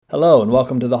Hello and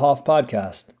welcome to the Hoff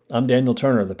Podcast. I'm Daniel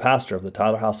Turner, the pastor of the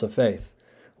Tyler House of Faith.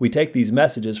 We take these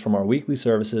messages from our weekly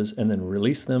services and then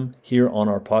release them here on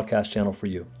our podcast channel for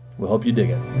you. We hope you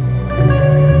dig it.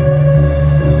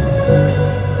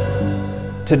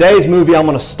 Today's movie, I'm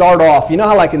going to start off, you know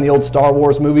how like in the old Star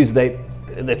Wars movies,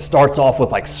 it starts off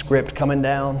with like script coming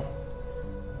down?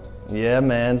 Yeah,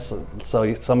 man. So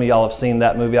some of y'all have seen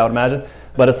that movie, I would imagine.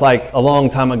 But it's like a long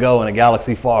time ago in a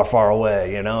galaxy far, far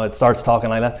away, you know? It starts talking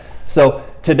like that. So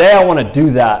today I want to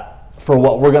do that for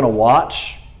what we're going to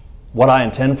watch, what I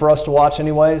intend for us to watch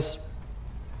anyways.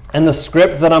 And the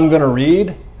script that I'm going to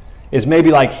read is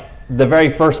maybe like the very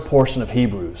first portion of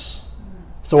Hebrews.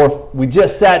 So if we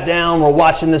just sat down, we're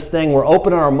watching this thing, we're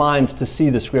opening our minds to see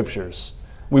the scriptures.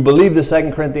 We believe the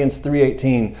 2 Corinthians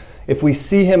 3:18. If we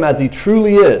see him as he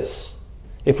truly is,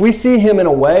 if we see him in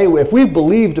a way, if we've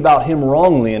believed about him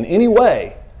wrongly in any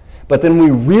way, but then we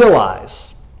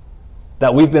realize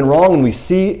that we've been wrong and we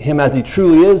see him as he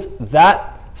truly is,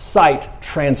 that sight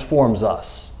transforms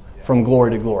us from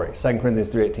glory to glory. 2 Corinthians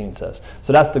 3:18 says.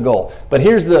 So that's the goal. But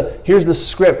here's the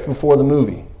script before the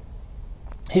movie.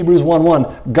 Hebrews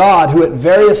 1:1, God, who at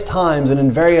various times and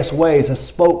in various ways has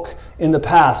spoke in the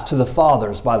past to the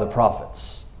fathers by the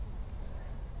prophets.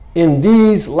 In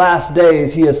these last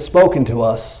days he has spoken to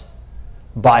us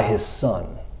by his Son.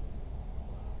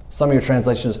 Some of your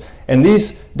translations, in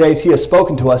these days he has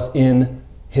spoken to us in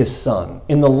his Son,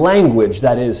 in the language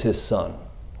that is his Son.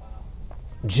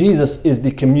 Jesus is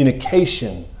the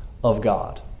communication of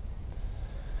God,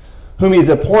 whom he's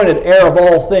appointed heir of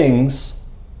all things,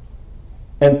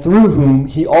 and through whom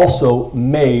he also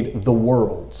made the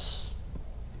worlds.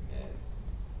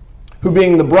 Who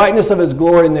being the brightness of his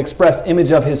glory and the express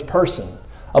image of his person,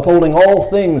 upholding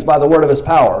all things by the word of his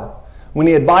power, when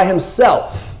he had by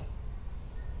himself,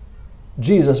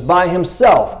 Jesus by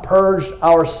himself, purged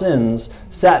our sins,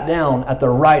 sat down at the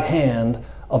right hand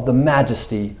of the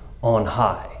majesty on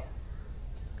high,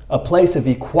 a place of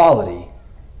equality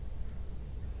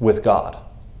with God.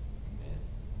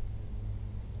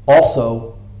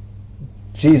 Also,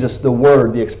 Jesus, the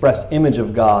Word, the express image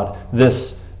of God,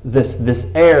 this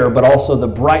heir, but also the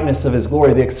brightness of his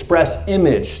glory, the express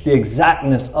image, the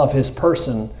exactness of his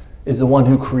person, is the one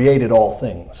who created all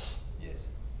things. Yes.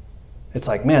 It's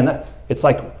like, man, it's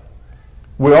like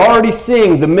we're already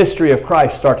seeing the mystery of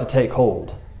Christ start to take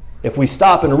hold. If we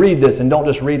stop and read this and don't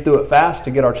just read through it fast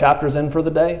to get our chapters in for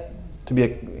the day, to be,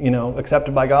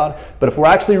 accepted by God, but if we're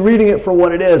actually reading it for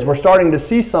what it is, we're starting to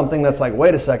see something that's like,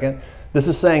 wait a second, this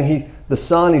is saying the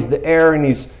Son, he's the heir,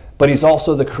 but he's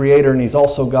also the creator and he's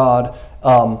also God.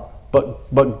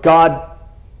 But God,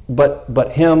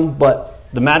 but him, but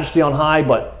the majesty on high,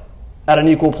 but at an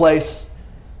equal place.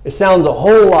 It sounds a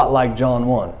whole lot like John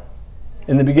 1.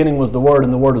 In the beginning was the Word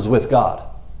and the Word was with God.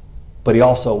 But he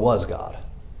also was God.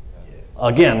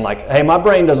 Again, like, hey, my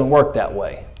brain doesn't work that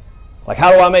way. Like,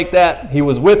 how do I make that? He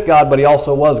was with God, but he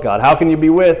also was God. How can you be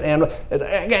with and...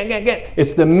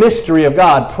 It's the mystery of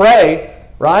God. Pray,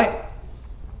 right?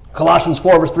 Colossians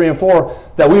 4, verse 3 and 4,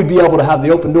 that we'd be able to have the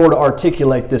open door to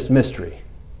articulate this mystery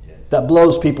that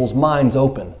blows people's minds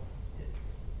open.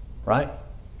 Right?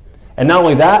 And not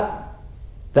only that,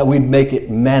 that we'd make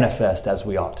it manifest as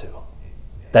we ought to.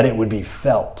 That it would be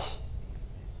felt.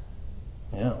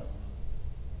 Yeah.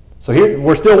 So here,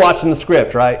 we're still watching the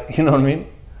script, right? You know what I mean?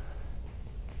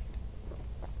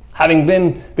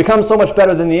 Having become so much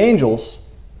better than the angels,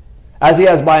 as he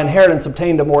has by inheritance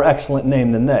obtained a more excellent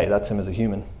name than they. That's him as a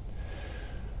human.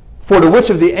 For to which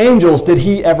of the angels did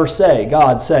he ever say,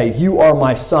 God say, you are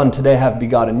my son, today I have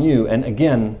begotten you, and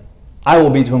again, I will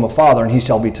be to him a father, and he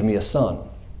shall be to me a son.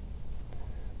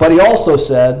 But he also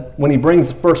said, when he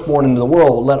brings the firstborn into the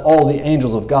world, let all the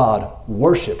angels of God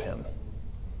worship him,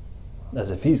 as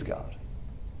if he's God.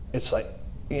 It's like,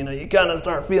 you kind of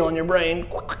start feeling your brain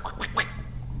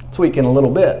tweaking a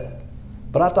little bit.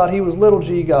 But I thought he was little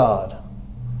g God.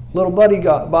 Little buddy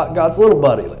God, God's little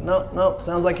buddy. Like, no,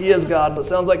 sounds like he is God, but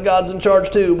sounds like God's in charge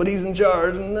too, but he's in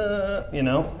charge, and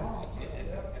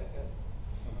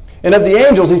And of the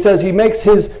angels, he says he makes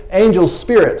his angels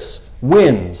spirits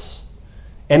winds,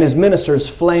 and his ministers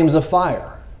flames of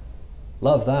fire.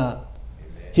 Love that.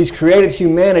 He's created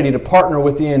humanity to partner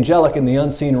with the angelic in the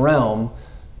unseen realm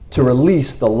to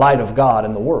release the light of God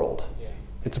in the world.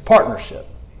 It's a partnership.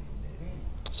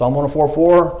 Psalm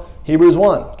 104:4, Hebrews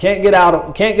 1. Can't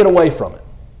get away from it.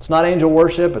 It's not angel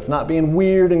worship. It's not being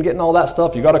weird and getting all that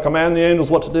stuff. You got to command the angels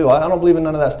what to do. I don't believe in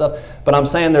none of that stuff. But I'm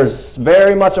saying there's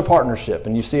very much a partnership,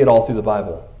 and you see it all through the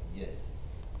Bible. Yes.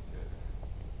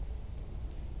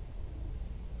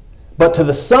 But to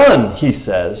the Son, he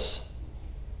says,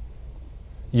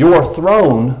 your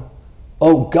throne,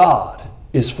 O God,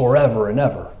 is forever and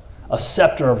ever. A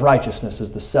scepter of righteousness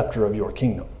is the scepter of your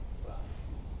kingdom.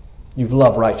 You've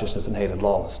loved righteousness and hated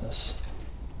lawlessness.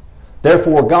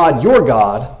 Therefore, God, your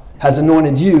God, has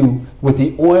anointed you with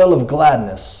the oil of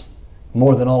gladness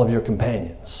more than all of your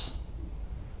companions.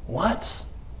 What?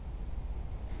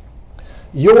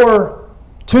 You're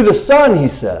to the Son, he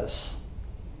says.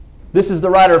 This is the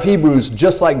writer of Hebrews,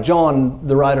 just like John,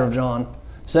 the writer of John,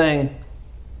 saying,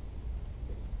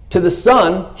 to the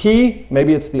Son, he,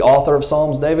 maybe it's the author of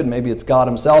Psalms, David, maybe it's God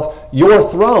himself, your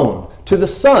throne. To the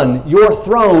Son, your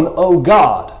throne, O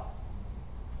God,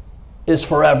 is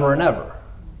forever and ever.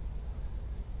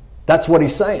 That's what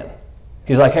he's saying.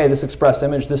 He's like, hey, this express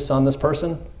image, this Son, this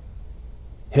person,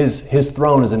 his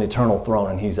throne is an eternal throne,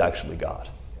 and he's actually God.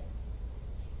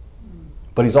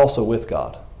 But he's also with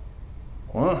God.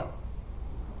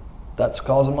 That's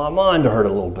causing my mind to hurt a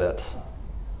little bit.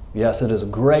 Yes, it is a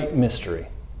great mystery.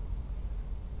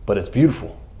 But it's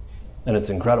beautiful and it's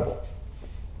incredible.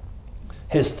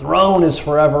 His throne is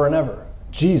forever and ever.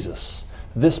 Jesus,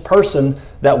 this person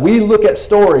that we look at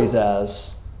stories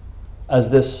as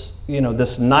this,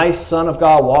 this nice Son of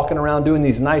God walking around doing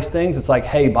these nice things. It's like,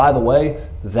 hey, by the way,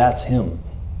 that's him.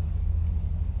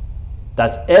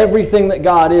 That's everything that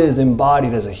God is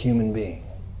embodied as a human being.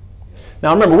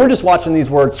 Now remember, we're just watching these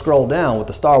words scroll down with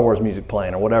the Star Wars music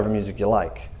playing or whatever music you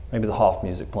like. Maybe the Hoff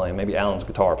music playing, maybe Alan's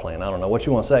guitar playing. I don't know what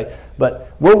you want to say.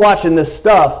 But we're watching this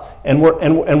stuff and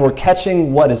we're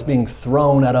catching what is being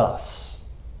thrown at us.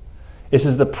 This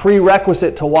is the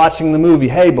prerequisite to watching the movie.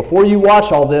 Hey, before you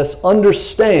watch all this,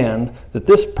 understand that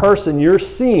this person you're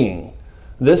seeing,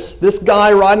 this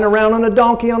guy riding around on a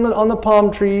donkey on the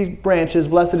palm tree branches,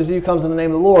 blessed is he who comes in the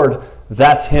name of the Lord,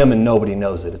 that's him and nobody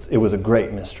knows it. It was a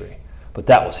great mystery. But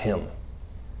that was him.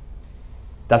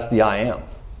 That's the I am.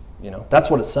 That's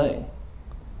what it's saying.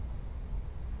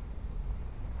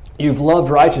 You've loved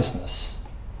righteousness,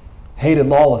 hated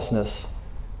lawlessness.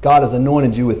 God has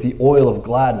anointed you with the oil of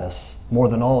gladness more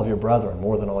than all of your brethren,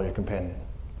 more than all your companions.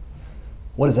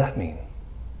 What does that mean?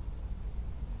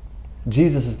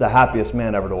 Jesus is the happiest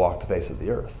man ever to walk the face of the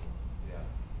earth. Yeah.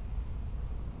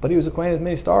 But he was acquainted with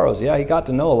many stars. Yeah, he got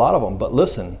to know a lot of them. But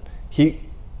listen,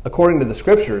 according to the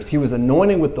scriptures, he was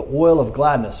anointed with the oil of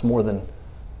gladness more than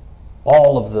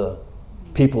all of the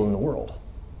people in the world.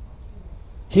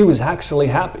 He was actually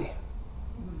happy.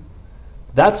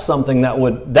 That's something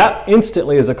that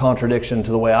instantly is a contradiction to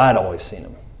the way I'd always seen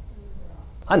him.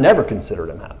 I never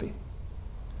considered him happy.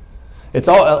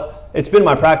 It's been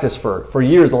my practice for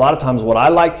years. A lot of times what I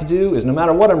like to do is no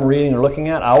matter what I'm reading or looking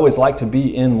at, I always like to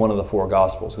be in one of the four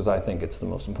Gospels because I think it's the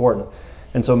most important.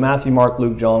 And so Matthew, Mark,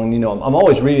 Luke, John, I'm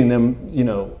always reading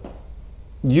them,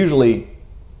 usually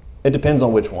it depends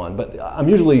on which one, but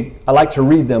I like to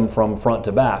read them from front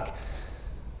to back.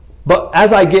 But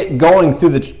as I get going through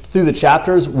the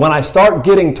chapters, when I start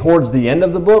getting towards the end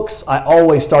of the books, I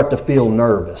always start to feel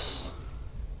nervous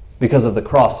because of the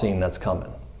cross scene that's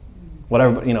coming.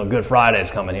 Whatever, Good Friday's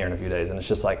coming here in a few days, and it's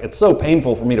just like, it's so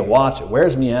painful for me to watch. It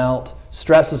wears me out,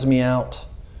 stresses me out,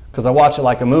 because I watch it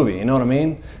like a movie, you know what I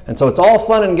mean? And so it's all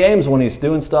fun and games when he's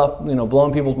doing stuff,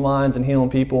 blowing people's minds and healing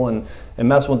people and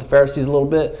messing with the Pharisees a little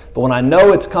bit. But when I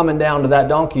know it's coming down to that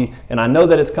donkey and I know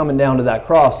that it's coming down to that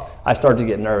cross, I start to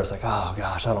get nervous, like, oh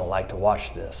gosh, I don't like to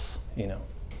watch this,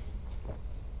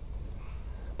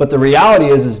 But the reality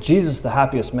is Jesus the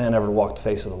happiest man ever to walk the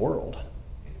face of the world.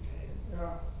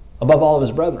 Above all of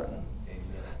his brethren.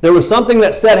 There was something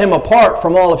that set him apart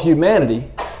from all of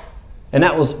humanity, and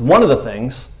that was one of the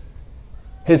things.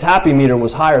 His happy meter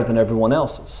was higher than everyone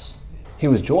else's. He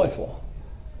was joyful.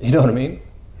 You know what I mean?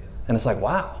 And it's like,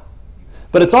 wow.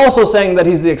 But it's also saying that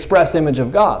he's the express image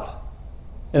of God.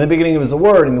 In the beginning was the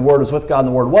Word, and the Word was with God, and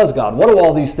the Word was God. What do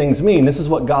all these things mean? This is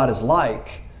what God is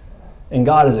like. And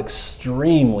God is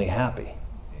extremely happy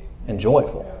and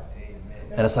joyful.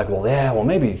 And it's like,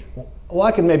 maybe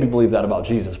I can maybe believe that about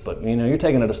Jesus, but you're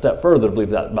taking it a step further to believe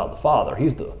that about the Father.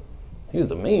 He's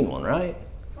the mean one, right?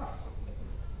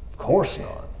 Of course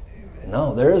not.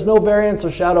 No, there is no variance or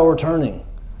shadow or turning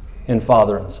in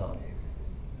Father and Son.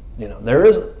 There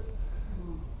isn't.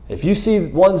 If you see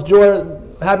one's joy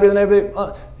happier than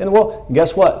everybody in the world,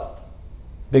 guess what?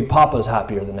 Big Papa is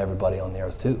happier than everybody on the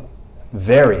earth too.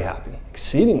 Very happy.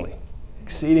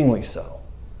 Exceedingly so.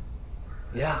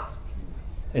 Yeah.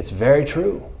 It's very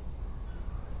true.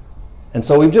 And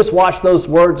so we've just watched those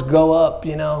words go up,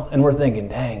 and we're thinking,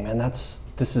 dang, man,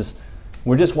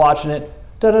 we're just watching it,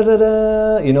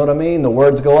 da-da-da-da, you know what I mean? The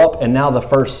words go up, and now the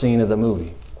first scene of the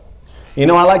movie. I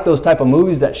like those type of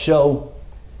movies that show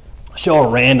a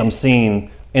random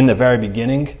scene in the very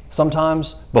beginning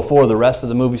sometimes, before the rest of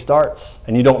the movie starts,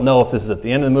 and you don't know if this is at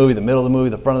the end of the movie, the middle of the movie,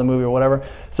 the front of the movie, or whatever.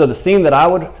 So the scene that I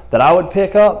would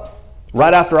pick up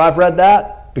right after I've read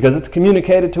that, because it's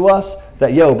communicated to us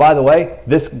that, yo, by the way,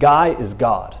 this guy is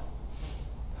God.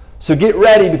 So get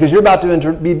ready, because you're about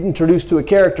to be introduced to a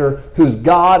character who's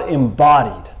God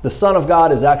embodied. The Son of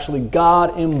God is actually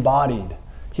God embodied.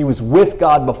 He was with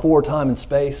God before time and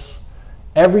space.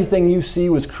 Everything you see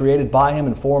was created by him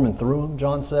and for him and through him,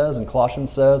 John says, and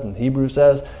Colossians says, and Hebrews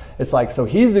says. It's like, so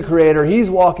he's the creator, he's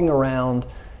walking around,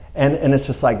 and it's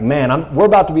just like, man, we're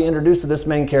about to be introduced to this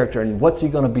main character, and what's he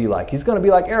going to be like? He's going to be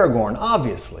like Aragorn,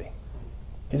 obviously.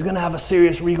 He's going to have a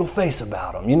serious regal face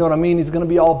about him. You know what I mean? He's going to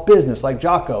be all business like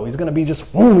Jocko. He's going to be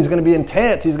just, boom, he's going to be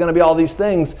intense. He's going to be all these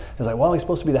things. It's like, well, he's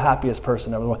supposed to be the happiest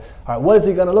person ever. All right, what is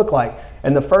he going to look like?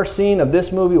 And the first scene of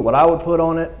this movie, what I would put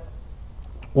on it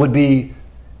would be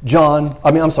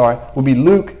would be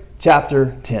Luke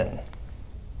chapter 10.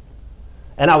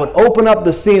 And I would open up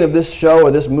the scene of this show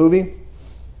or this movie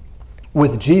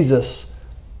with Jesus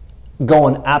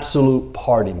going absolute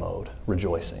party mode,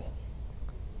 rejoicing.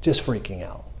 Just freaking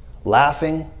out.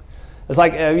 Laughing. It's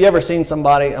like, have you ever seen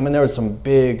somebody, there was some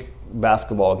big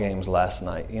basketball games last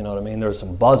night, you know what I mean? There was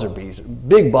some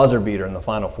big buzzer beater in the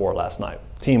Final Four last night.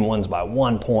 Team wins by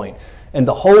 1 point. And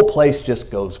the whole place just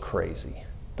goes crazy.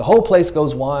 The whole place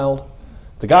goes wild.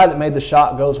 The guy that made the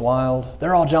shot goes wild.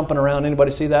 They're all jumping around.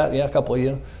 Anybody see that? Yeah, a couple of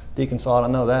you. Deacon saw it. I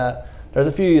know that. There's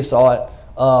a few of you saw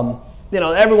it.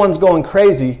 Everyone's going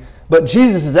crazy, but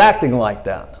Jesus is acting like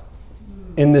that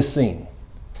in this scene.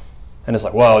 And it's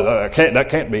like, well, that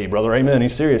can't be, brother. Amen.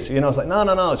 He's serious. It's like,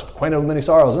 no. It's acquainted with many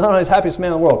sorrows. No, he's the happiest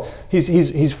man in the world. He's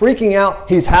freaking out.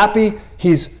 He's happy.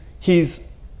 He's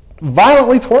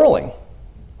violently twirling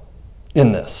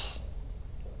in this.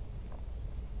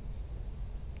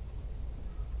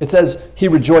 It says he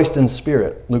rejoiced in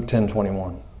spirit, Luke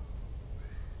 10:21.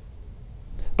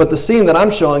 But the scene that I'm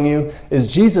showing you is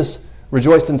Jesus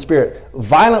rejoiced in spirit,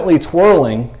 violently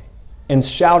twirling and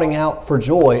shouting out for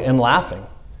joy and laughing.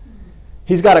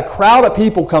 He's got a crowd of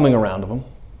people coming around him.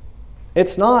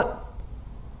 It's not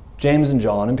James and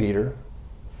John and Peter.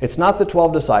 It's not the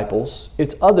 12 disciples.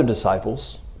 It's other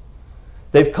disciples.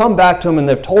 They've come back to him and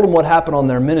they've told him what happened on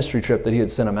their ministry trip that he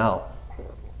had sent them out.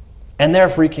 And they're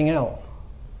freaking out.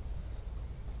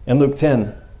 In Luke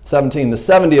 10:17, the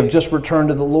 70 have just returned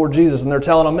to the Lord Jesus, and they're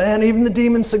telling him, man, even the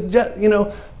demons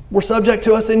were subject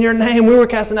to us in your name. We were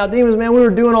casting out demons, man. We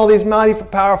were doing all these mighty,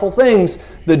 powerful things.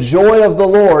 The joy of the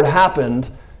Lord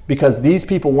happened because these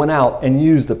people went out and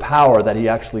used the power that he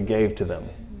actually gave to them.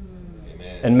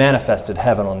 Amen. And manifested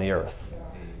heaven on the earth.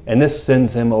 And this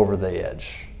sends him over the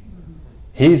edge.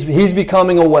 He's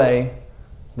becoming a way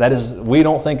that we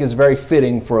don't think is very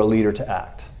fitting for a leader to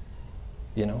act.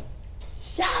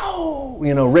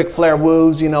 Ric Flair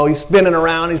woos, he's spinning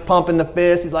around, he's pumping the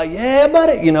fist, he's like, yeah,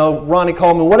 buddy, Ronnie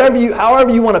Coleman,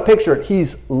 however you want to picture it,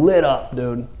 he's lit up,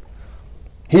 dude.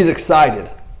 He's excited.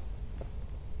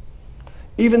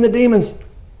 Even the demons,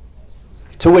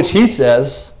 to which he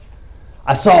says,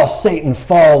 I saw Satan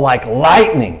fall like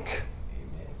lightning.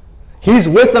 He's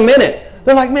with them in it.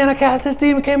 They're like, man, this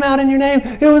demon came out in your name.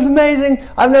 It was amazing.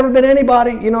 I've never been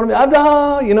anybody. You know what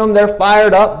I mean? They're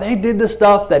fired up. They did the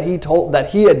stuff that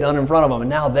he had done in front of them, and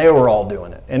now they were all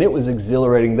doing it. And it was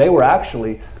exhilarating. They were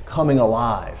actually coming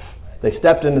alive. They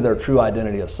stepped into their true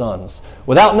identity of sons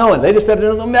without knowing. They just stepped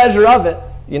into the measure of it,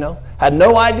 had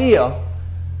no idea.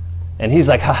 And he's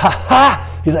like, ha, ha,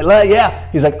 ha. He's like, yeah.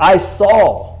 He's like, I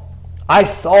saw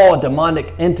a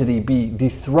demonic entity be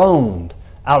dethroned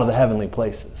out of the heavenly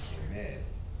places.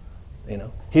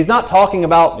 He's not talking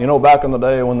about, back in the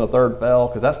day when the third fell,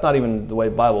 because that's not even the way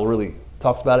the Bible really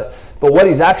talks about it. But what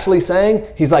he's actually saying,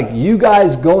 he's like, you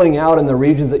guys going out in the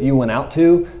regions that you went out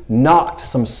to knocked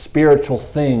some spiritual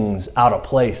things out of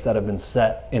place that have been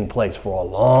set in place for a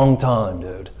long time,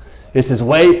 dude. This is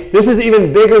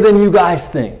even bigger than you guys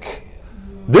think.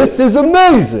 This is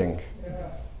amazing.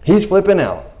 He's flipping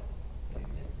out.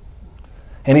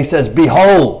 And he says,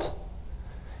 behold.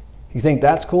 You think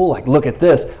that's cool? Like, look at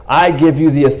this. I give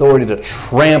you the authority to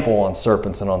trample on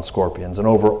serpents and on scorpions and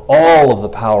over all of the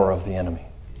power of the enemy.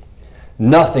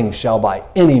 Nothing shall by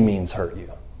any means hurt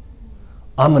you.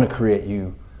 I'm going to create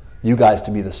you guys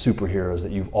to be the superheroes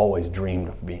that you've always dreamed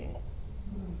of being.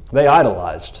 They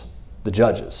idolized the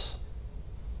judges,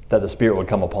 that the Spirit would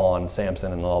come upon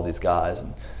Samson and all these guys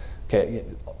and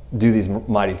do these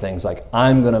mighty things. Like,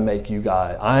 I'm going to make you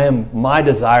guys, my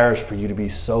desire is for you to be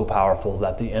so powerful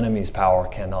that the enemy's power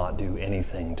cannot do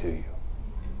anything to you.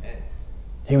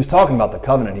 He was talking about the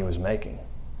covenant he was making.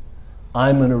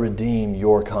 I'm going to redeem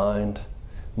your kind,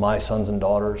 my sons and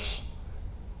daughters,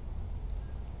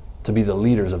 to be the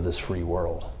leaders of this free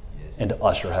world and to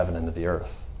usher heaven into the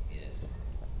earth.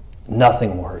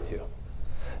 Nothing will hurt you.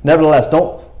 Nevertheless,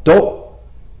 don't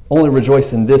only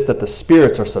rejoice in this, that the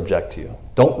spirits are subject to you.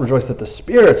 Don't rejoice that the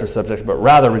spirits are subject to you, but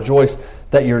rather rejoice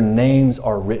that your names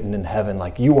are written in heaven,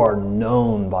 like you are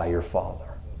known by your Father.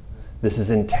 This is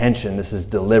intention. This is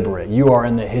deliberate. You are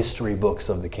in the history books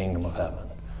of the kingdom of heaven.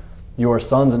 You are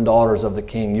sons and daughters of the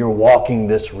King. You're walking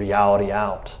this reality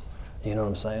out. You know what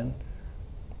I'm saying?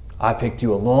 I picked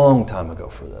you a long time ago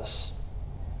for this.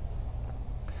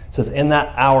 It says, in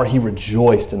that hour he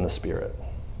rejoiced in the Spirit.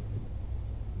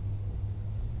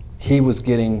 He was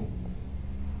getting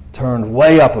turned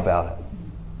way up about it.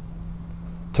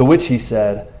 To which he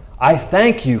said, I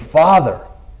thank you, Father,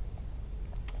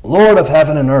 Lord of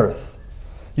heaven and earth.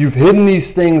 You've hidden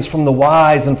these things from the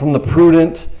wise and from the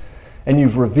prudent, and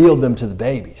you've revealed them to the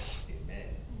babies. Amen.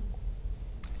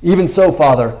 Even so,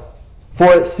 Father,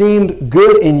 for it seemed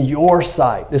good in your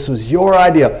sight. This was your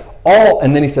idea.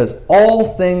 And then he says,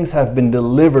 all things have been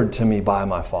delivered to me by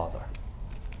my Father.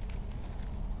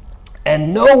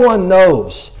 And no one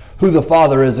knows who the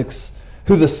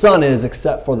Son is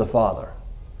except for the Father,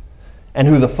 and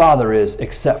who the Father is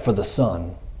except for the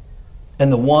Son,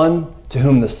 and the one to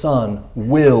whom the Son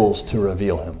wills to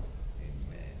reveal him.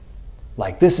 Amen.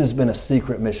 Like this has been a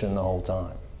secret mission the whole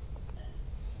time.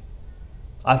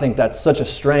 I think that's such a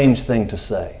strange thing to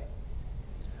say.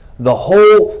 The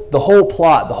whole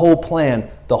plot, the whole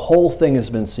plan, the whole thing has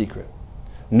been secret.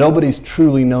 Nobody's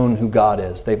truly known who God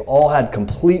is. They've all had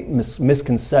complete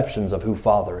misconceptions of who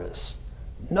Father is.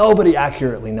 Nobody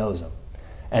accurately knows him.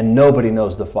 And nobody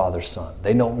knows the Father's Son.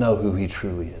 They don't know who he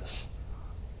truly is.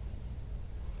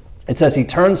 It says he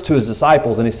turns to his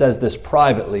disciples and he says this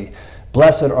privately,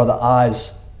 blessed are the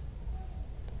eyes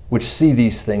which see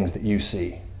these things that you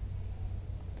see.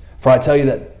 For I tell you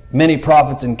that many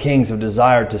prophets and kings have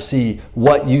desired to see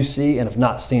what you see and have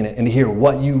not seen it, and to hear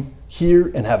what you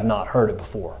hear and have not heard it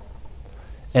before.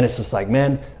 And it's just like,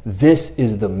 man, this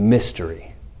is the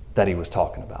mystery that he was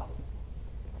talking about.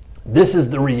 This is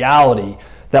the reality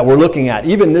that we're looking at.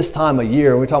 Even this time of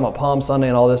year, we're talking about Palm Sunday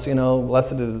and all this,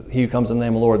 blessed is he who comes in the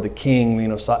name of the Lord, the King,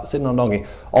 sitting on a donkey.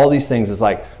 All these things is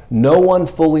like, no one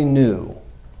fully knew,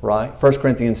 right? 1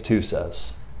 Corinthians 2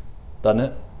 says, doesn't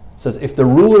it? It says, if the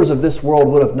rulers of this world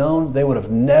would have known, they would have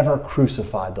never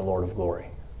crucified the Lord of glory.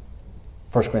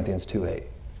 1 Corinthians 2:8.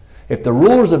 If the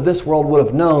rulers of this world would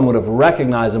have known, would have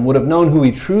recognized him, would have known who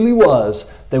he truly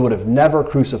was, they would have never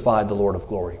crucified the Lord of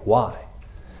glory. Why?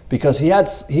 Because he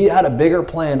had a bigger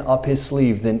plan up his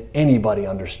sleeve than anybody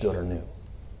understood or knew.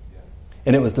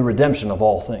 And it was the redemption of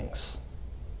all things.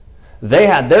 They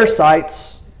had their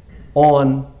sights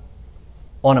on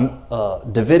a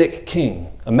Davidic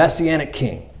king, a messianic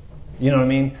king. You know what I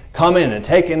mean? Coming and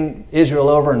taking Israel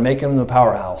over and making them the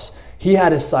powerhouse. He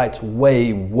had his sights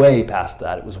way, way past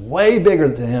that. It was way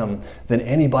bigger to him than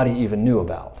anybody even knew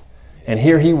about. And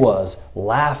here he was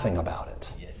laughing about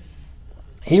it.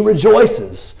 He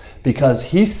rejoices because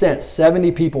he sent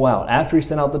 70 people out after he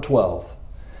sent out the 12.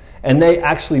 And they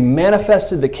actually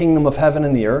manifested the kingdom of heaven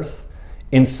in the earth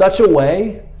in such a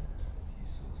way,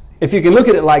 if you can look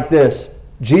at it like this,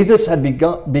 Jesus had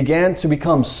began to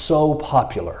become so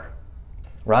popular,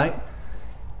 right?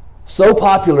 So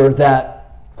popular that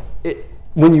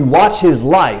when you watch his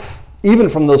life, even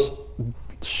from this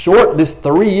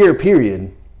 3-year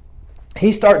period,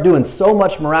 he started doing so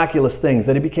much miraculous things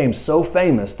that he became so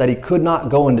famous that he could not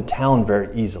go into town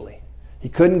very easily. He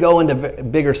couldn't go into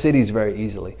bigger cities very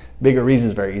easily, bigger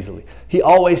regions very easily. He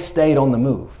always stayed on the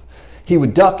move. He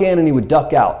would duck in and he would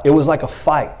duck out. It was like a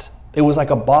fight. It was like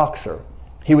a boxer.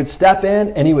 He would step in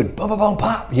and he would boom, boom, boom,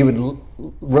 pop. He would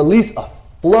release a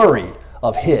flurry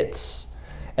of hits,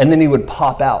 and then he would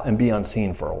pop out and be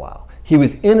unseen for a while. He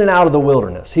was in and out of the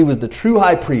wilderness. He was the true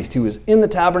high priest. He was in the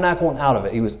tabernacle and out of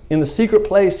it. He was in the secret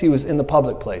place. He was in the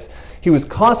public place. He was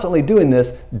constantly doing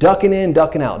this, ducking in,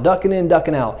 ducking out, ducking in,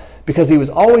 ducking out, because he was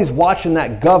always watching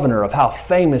that governor of how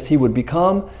famous he would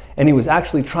become, and he was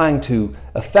actually trying to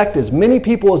affect as many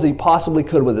people as he possibly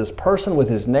could with his person, with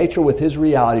his nature, with his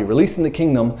reality, releasing the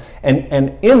kingdom.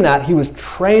 And in that, he was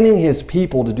training his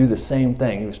people to do the same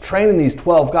thing. He was training these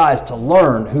 12 guys to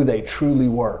learn who they truly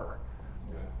were.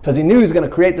 Because he knew he was going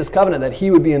to create this covenant that he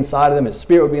would be inside of them, his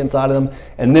spirit would be inside of them,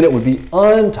 and then it would be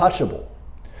untouchable.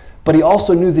 But he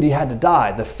also knew that he had to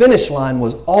die. The finish line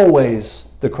was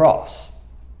always the cross.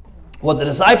 What the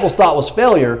disciples thought was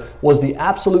failure was the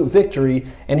absolute victory,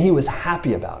 and he was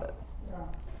happy about it.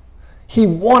 He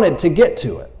wanted to get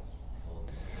to it.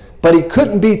 But he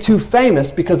couldn't be too famous,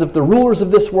 because if the rulers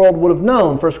of this world would have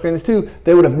known, 1 Corinthians 2,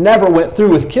 they would have never went through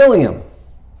with killing him.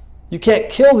 You can't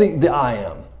kill the I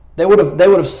am. They would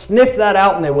have sniffed that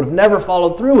out and they would have never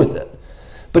followed through with it.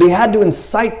 But he had to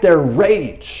incite their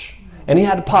rage. And he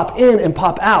had to pop in and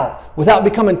pop out without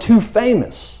becoming too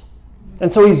famous.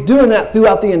 And so he's doing that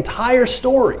throughout the entire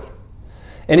story.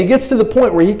 And he gets to the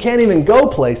point where he can't even go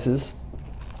places.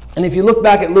 And if you look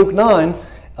back at Luke 9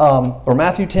 or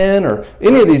Matthew 10 or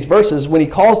any of these verses, when he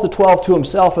calls the 12 to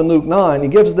himself in Luke 9, he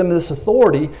gives them this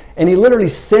authority and he literally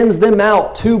sends them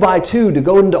out 2 by 2 to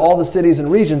go into all the cities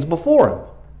and regions before him.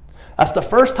 That's the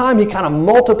first time he kind of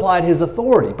multiplied his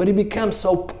authority, but he becomes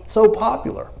so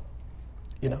popular.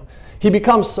 You know, he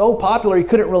becomes so popular he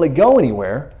couldn't really go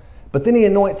anywhere, but then he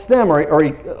anoints them or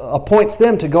he appoints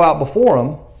them to go out before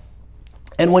him.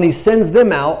 And when he sends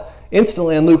them out,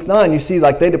 instantly in Luke 9, you see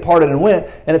like they departed and went,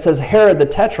 and it says Herod the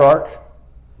Tetrarch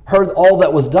heard all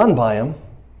that was done by him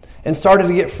and started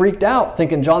to get freaked out,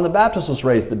 thinking John the Baptist was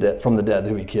raised from the dead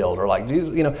who he killed, or like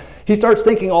Jesus, you know, he starts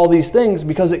thinking all these things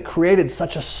because it created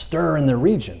such a stir in the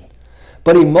region.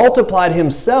 But he multiplied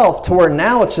himself to where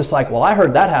now it's just like, well, I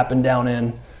heard that happen down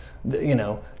in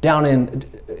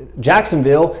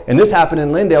Jacksonville, and this happened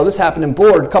in Lindale, this happened in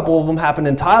Bullard, a couple of them happened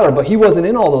in Tyler, but he wasn't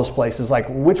in all those places. Like,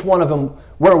 which one of them,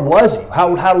 where was he?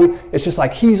 How do we, it's just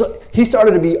like he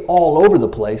started to be all over the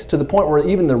place to the point where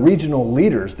even the regional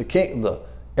leaders, the king, the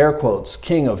air quotes,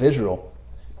 king of Israel,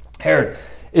 Herod,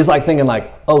 is like thinking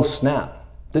like, oh snap,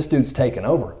 this dude's taken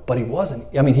over. But he wasn't.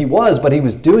 I mean, he was, but he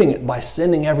was doing it by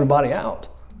sending everybody out.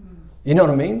 You know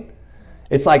what I mean?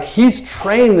 It's like he's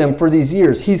trained them for these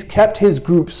years. He's kept his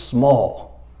group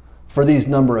small for these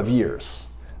number of years,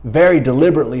 very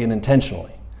deliberately and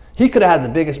intentionally. He could have had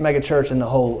the biggest megachurch in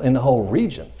the whole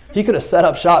region. He could have set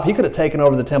up shop. He could have taken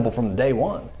over the temple from day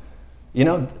one. You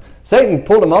know, Satan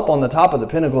pulled him up on the top of the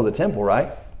pinnacle of the temple,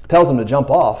 right? Tells him to jump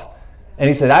off. And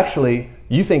he said, actually,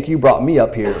 you think you brought me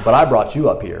up here, but I brought you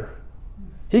up here.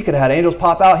 He could have had angels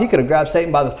pop out. He could have grabbed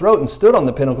Satan by the throat and stood on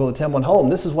the pinnacle of the temple and told him,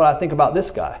 this is what I think about this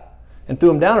guy. And threw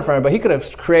him down in front of him. But he could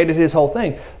have created his whole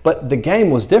thing. But the game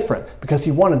was different because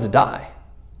he wanted to die.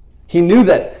 He knew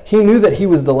that he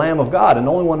was the Lamb of God. And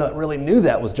the only one that really knew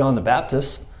that was John the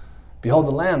Baptist. Behold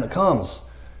the Lamb that comes.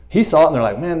 He saw it and they're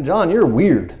like, man, John, you're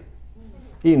weird.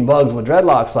 Eating bugs with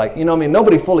dreadlocks. Like, you know what I mean?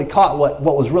 Nobody fully caught what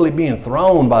was really being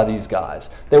thrown by these guys.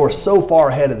 They were so far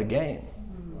ahead of the game.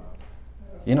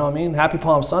 You know what I mean? Happy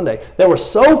Palm Sunday. They were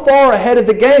so far ahead of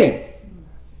the game.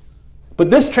 But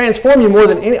this transformed you more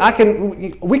than any.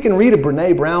 We can read a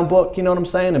Brene Brown book, you know what I'm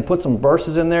saying, and put some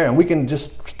verses in there, and we can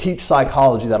just teach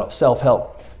psychology, that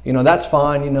self-help. You know, that's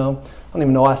fine, you know. I don't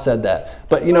even know I said that.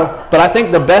 But, you know, but I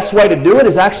think the best way to do it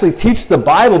is actually teach the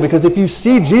Bible, because if you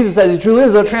see Jesus as he truly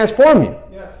is, it'll transform you.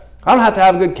 Yes. I don't have to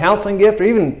have a good counseling gift or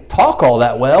even talk all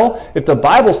that well. If the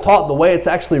Bible's taught the way it's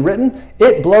actually written,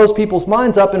 it blows people's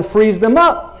minds up and frees them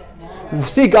up.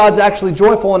 See, God's actually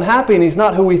joyful and happy, and he's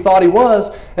not who we thought he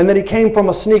was, and that he came from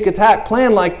a sneak attack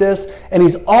plan like this, and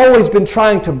he's always been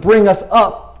trying to bring us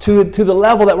up to the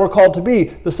level that we're called to be,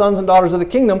 the sons and daughters of the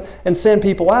kingdom, and send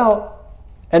people out.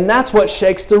 And that's what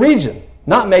shakes the region.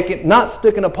 Not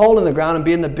sticking a pole in the ground and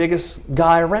being the biggest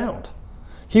guy around.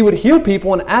 He would heal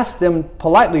people and ask them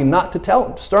politely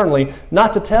sternly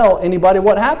not to tell anybody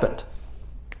what happened,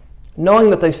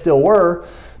 knowing that they still were.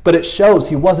 But it shows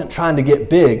he wasn't trying to get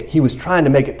big. He was trying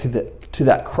to make it to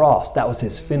that cross. That was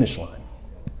his finish line.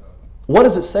 What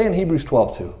does it say in Hebrews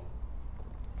 12:2?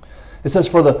 It says,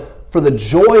 for the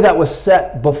joy that was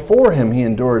set before him, he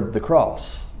endured the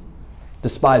cross,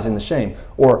 despising the shame.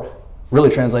 Or,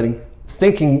 really translating,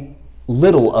 thinking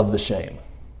little of the shame.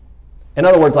 In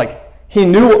other words, like, he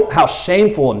knew how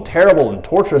shameful and terrible and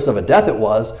torturous of a death it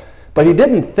was, but he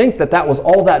didn't think that was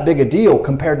all that big a deal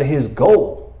compared to his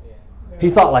goal. He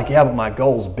thought like, yeah, but my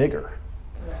goal's bigger.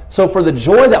 So for the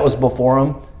joy that was before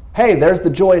him, hey, there's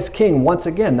the joyous king once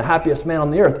again, the happiest man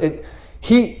on the earth.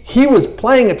 He was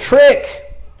playing a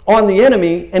trick on the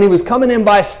enemy, and he was coming in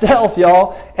by stealth,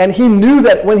 y'all. And he knew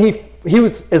that when he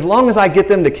was, as long as I get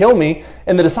them to kill me,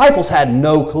 and the disciples had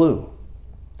no clue.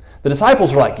 The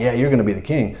disciples were like, yeah, you're going to be the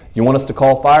king. You want us to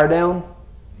call fire down?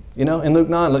 You know, in Luke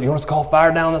 9, you want us to call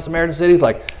fire down in the Samaritan cities?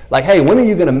 Like, hey, when are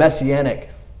you going to messianic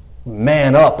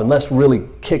man up and let's really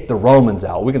kick the Romans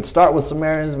out? We can start with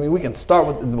Samaritans. I mean, we're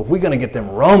going to get them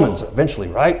Romans eventually,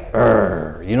 right?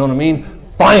 You know what I mean?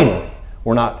 Finally,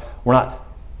 we're not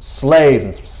slaves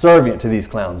and subservient to these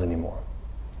clowns anymore.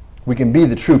 We can be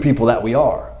the true people that we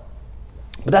are.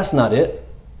 But that's not it.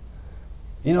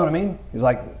 You know what I mean? He's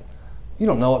like, you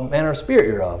don't know what manner of spirit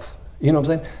you're of. You know what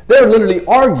I'm saying? They're literally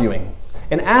arguing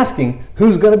and asking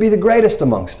who's going to be the greatest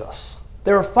amongst us.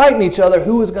 They were fighting each other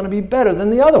who was going to be better than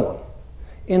the other one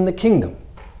in the kingdom.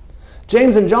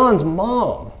 James and John's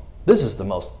mom, this is the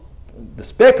most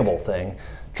despicable thing.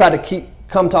 tried to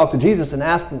come talk to Jesus and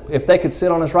ask if they could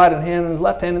sit on his right hand and his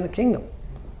left hand in the kingdom.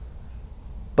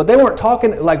 But they weren't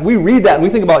talking, like we read that and we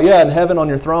think about, in heaven on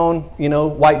your throne,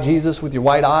 white Jesus with your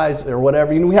white eyes or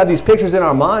whatever. We have these pictures in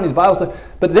our mind, these Bible stuff.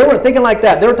 But they weren't thinking like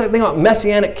that. They were thinking about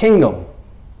messianic kingdom.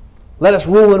 Let us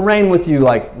rule and reign with you.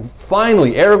 Like,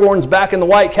 finally, Aragorn's back in the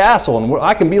White Castle, and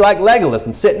I can be like Legolas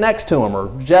and sit next to him, or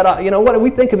Jedi. What do we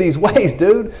think of these ways,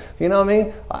 dude? You know what I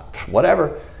mean?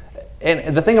 Whatever.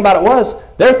 And the thing about it was,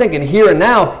 they're thinking here and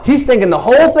now. He's thinking the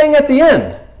whole thing at the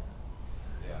end.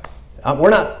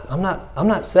 I'm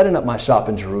not setting up my shop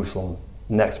in Jerusalem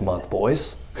next month,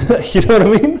 boys. You know what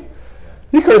I mean?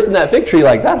 You cursing that fig tree,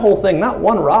 like that whole thing, not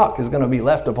one rock is going to be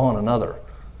left upon another.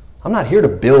 I'm not here to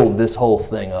build this whole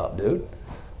thing up, dude.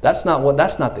 That's not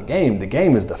the game. The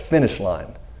game is the finish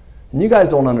line. And you guys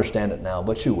don't understand it now,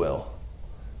 but you will.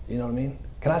 You know what I mean?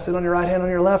 Can I sit on your right hand, on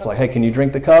your left? Like, hey, can you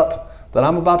drink the cup that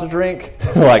I'm about to drink?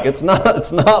 Like, it's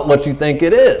not what you think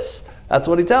it is. That's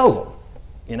what he tells them,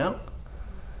 And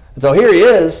so here he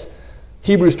is.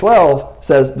 Hebrews 12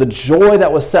 says, the joy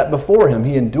that was set before him,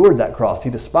 he endured that cross. He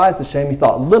despised the shame. He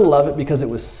thought little of it because it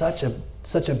was such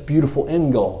a beautiful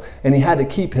end goal. And he had to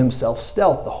keep himself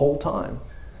stealth the whole time.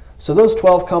 So those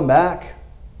 12 come back.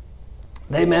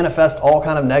 They manifest all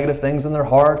kind of negative things in their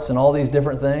hearts and all these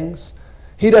different things.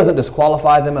 He doesn't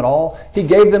disqualify them at all. He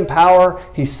gave them power.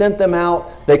 He sent them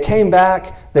out. They came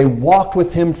back. They walked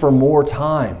with him for more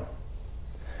time.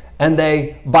 And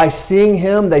by seeing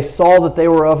him, they saw that they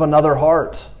were of another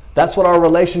heart. That's what our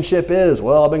relationship is.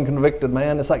 Well, I've been convicted,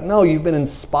 man. It's like, no, you've been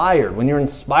inspired. When you're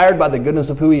inspired by the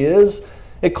goodness of who he is,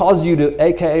 it causes you to,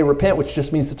 aka repent, which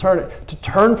just means to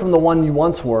turn from the one you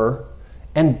once were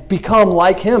and become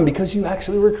like him, because you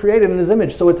actually were created in his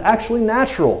image. So it's actually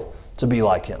natural to be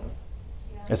like him.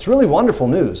 It's really wonderful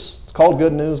news. It's called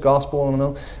good news, gospel, I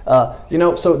don't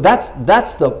know. So that's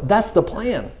the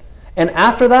plan. And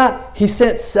after that, he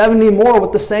sent 70 more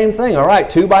with the same thing. All right,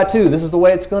 2 by 2. This is the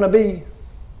way it's going to be.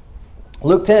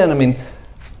 Luke 10,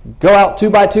 go out 2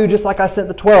 by 2 just like I sent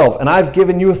the 12. And I've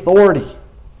given you authority.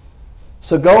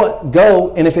 So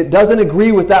go, and if it doesn't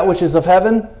agree with that which is of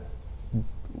heaven,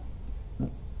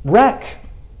 wreck.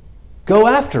 Go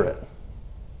after it.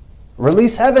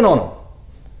 Release heaven on them.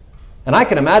 And I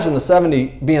can imagine the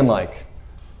 70 being like,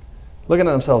 looking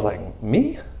at themselves like,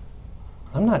 me?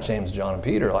 I'm not James, John, and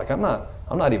Peter. Like, I'm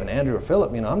not even Andrew or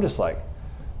Philip. I'm just like,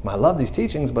 I love these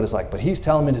teachings, but it's like, but he's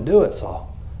telling me to do it. So,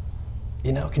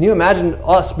 can you imagine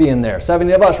us being there?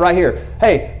 70 of us right here.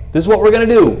 Hey, this is what we're going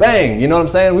to do. Bang. You know what I'm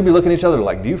saying? We'd be looking at each other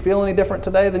like, do you feel any different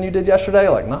today than you did yesterday?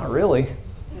 Like, not really.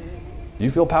 Do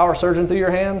you feel power surging through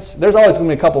your hands? There's always going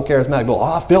to be a couple charismatic people.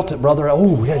 Oh, I felt it, brother.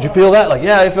 Oh, yeah, did you feel that? Like,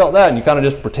 yeah, I felt that. And you kind of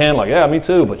just pretend like, yeah, me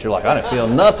too. But you're like, I didn't feel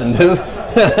nothing, dude.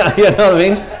 You know what I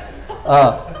mean?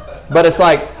 But it's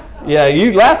like, yeah,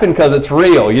 you laughing because it's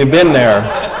real. You've been there,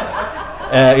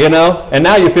 and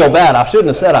now you feel bad. I shouldn't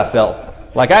have said I felt.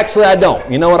 Like, actually, I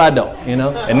don't. You know what? I don't,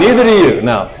 and neither do you.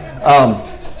 No.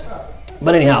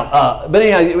 But anyhow,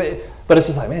 but it's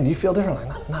just like, man, do you feel different?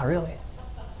 Like, not really.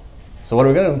 So what are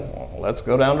we going to do? Well, let's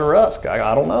go down to Rusk.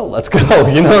 I don't know. Let's go.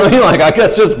 You know what I mean? Like, I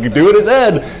guess just do it his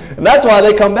head. And that's why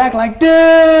they come back like,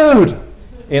 dude,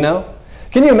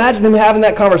 Can you imagine him having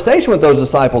that conversation with those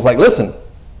disciples? Like, listen,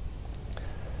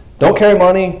 don't carry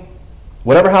money.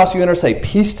 Whatever house you enter, say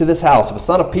peace to this house. If a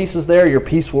son of peace is there, your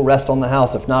peace will rest on the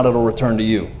house. If not, it'll return to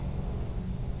you.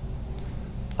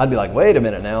 I'd be like, wait a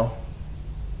minute now.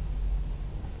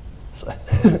 So,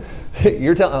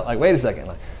 you're telling, like, wait a second.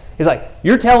 He's like,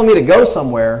 you're telling me to go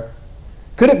somewhere.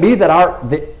 Could it be that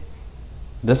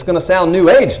this is going to sound new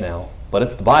age now, but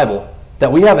it's the Bible,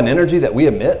 that we have an energy that we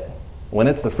emit when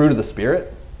it's the fruit of the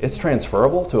Spirit? It's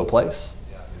transferable to a place.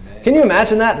 Can you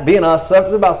imagine that being us?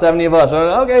 About 70 of us.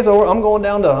 Okay, so I'm going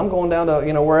down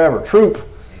to wherever, Troop,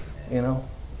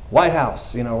 White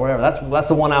House, wherever. That's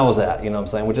the one I was at. I'm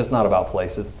saying, which is not about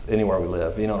places. It's anywhere we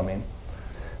live. You know what I mean?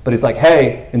 But he's like,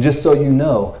 hey, and just so you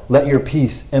know, let your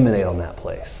peace emanate on that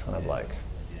place. And I'm like,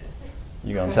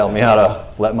 you gonna tell me how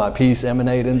to let my peace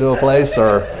emanate into a place?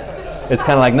 Or it's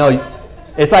kind of like, no.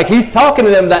 It's like he's talking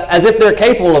to them that as if they're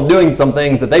capable of doing some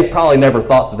things that they've probably never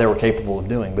thought that they were capable of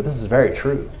doing. But this is very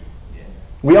true.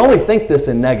 We only think this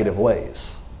in negative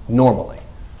ways, normally.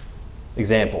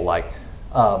 Example, like,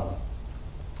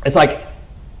 it's like,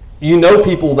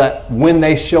 people that when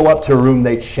they show up to a room,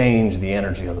 they change the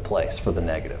energy of the place for the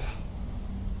negative.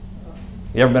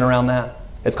 You ever been around that?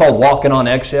 It's called walking on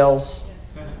eggshells.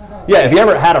 Yeah, have you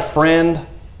ever had a friend?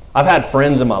 I've had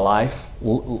friends in my life,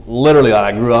 literally that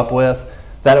I grew up with,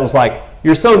 that it was like,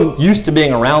 you're so used to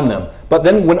being around them. But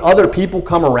then when other people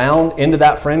come around into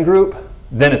that friend group,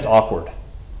 then it's awkward.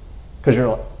 Because you're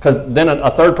like, Because then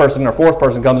a third person or fourth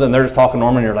person comes in and they're just talking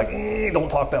normal and you're like, don't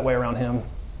talk that way around him.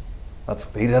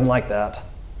 He doesn't like that.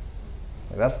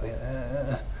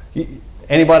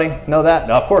 Anybody know that?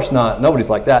 No, of course not. Nobody's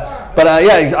like that. But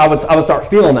I would start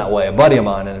feeling that way. A buddy of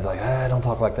mine, and it'd be like, don't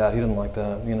talk like that. He doesn't like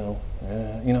that.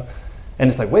 And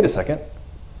it's like, wait a second.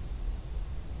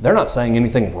 They're not saying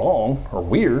anything wrong or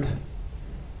weird.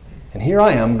 And here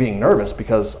I am being nervous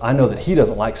because I know that he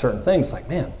doesn't like certain things. It's like,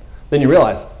 man. Then you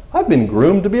realize, I've been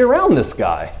groomed to be around this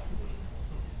guy.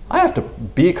 I have to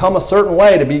become a certain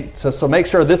way to make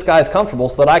sure this guy's comfortable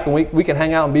so that we can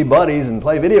hang out and be buddies and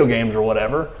play video games or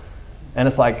whatever. And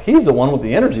it's like, he's the one with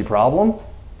the energy problem.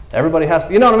 Everybody has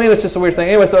to, you know what I mean? It's just a weird thing.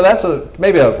 Anyway, so that's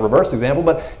maybe a reverse example,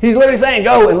 but he's literally saying,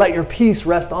 go and let your peace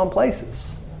rest on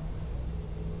places.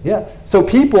 Yeah. So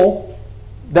people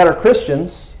that are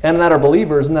Christians and that are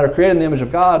believers and that are created in the image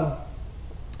of God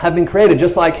have been created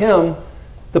just like him.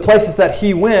 The places that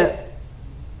he went,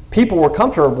 people were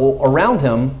comfortable around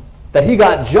him that he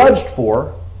got judged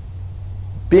for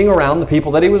being around the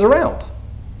people that he was around.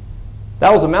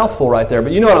 That was a mouthful right there,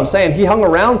 but you know what I'm saying. He hung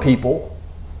around people,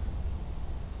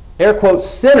 air quotes,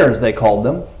 sinners they called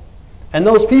them, and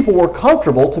those people were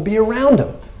comfortable to be around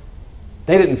him.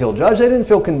 They didn't feel judged. They didn't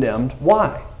feel condemned.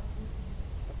 Why?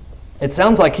 It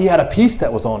sounds like he had a peace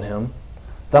that was on him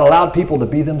that allowed people to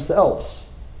be themselves.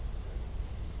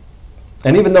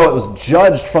 And even though it was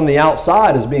judged from the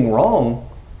outside as being wrong,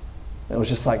 it was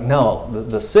just like, no,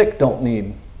 the sick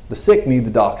need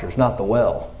the doctors, not the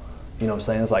well. You know what I'm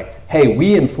saying? It's like, hey,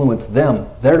 we influence them.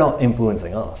 They're not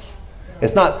influencing us.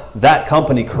 It's not that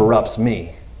company corrupts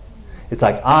me. It's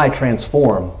like I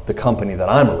transform the company that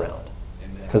I'm around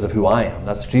because of who I am.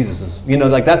 That's Jesus's,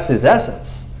 that's his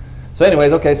essence. So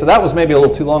anyways, okay, so that was maybe a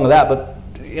little too long of that, but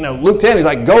Luke 10, he's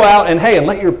like, go out and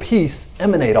let your peace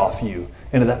emanate off you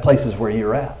into that places where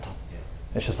you're at.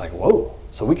 It's just like, whoa,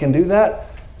 so we can do that?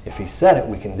 If he said it,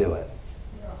 we can do it.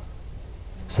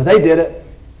 So they did it.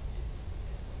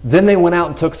 Then they went out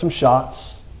and took some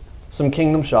shots, some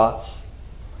kingdom shots,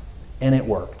 and it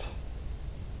worked.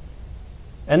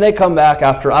 And they come back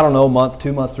after, I don't know, a month,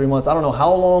 2 months, 3 months. I don't know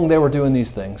how long they were doing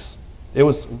these things. It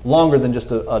was longer than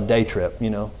just a day trip, They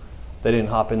didn't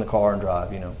hop in the car and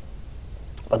drive,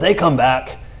 But they come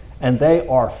back, and they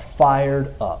are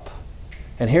fired up.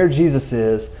 And here Jesus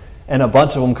is, and a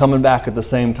bunch of them coming back at the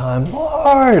same time.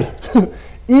 Lord,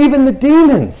 even the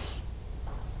demons.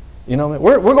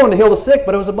 We're going to heal the sick,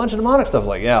 but it was a bunch of demonic stuff. It's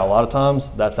like, yeah, a lot of times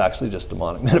that's actually just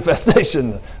demonic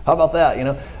manifestation. How about that,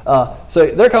 So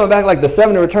they're coming back like the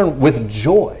 70 return with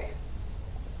joy.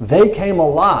 They came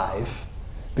alive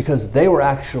because they were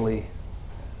actually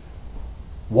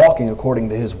walking according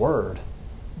to his word,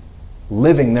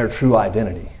 living their true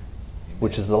identity,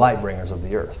 which is the light bringers of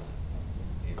the earth,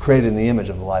 created in the image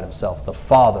of the light himself, the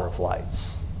Father of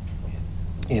lights.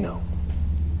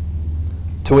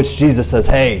 To which Jesus says,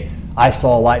 hey, I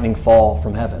saw lightning fall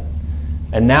from heaven.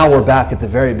 And now we're back at the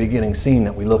very beginning scene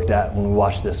that we looked at when we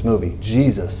watched this movie.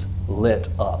 Jesus lit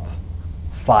up,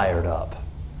 fired up,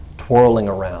 twirling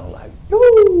around like,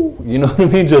 yoo! You know what I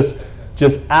mean? Just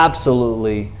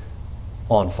absolutely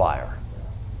on fire.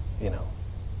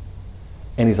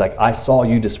 And he's like, I saw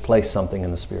you displace something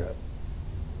in the spirit.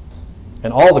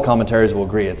 And all the commentaries will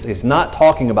agree. It's not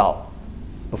talking about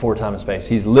before time and space.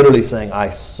 He's literally saying, I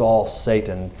saw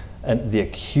Satan and the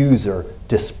accuser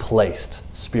displaced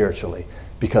spiritually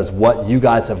because what you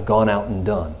guys have gone out and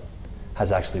done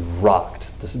has actually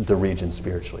rocked the region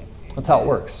spiritually. That's how it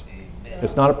works.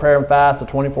 It's not a prayer and fast, a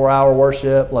 24-hour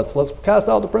worship. Let's cast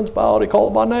out the principality, call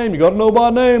it by name. You got to know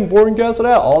by name before you can cast it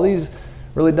out. All these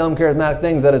really dumb charismatic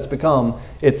things that it's become.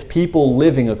 It's people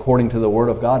living according to the Word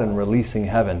of God and releasing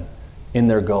heaven in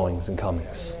their goings and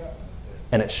comings.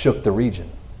 And it shook the region.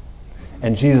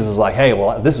 And Jesus is like, hey,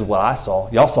 well, this is what I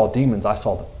saw. Y'all saw demons. I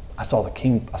saw the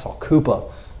king. I saw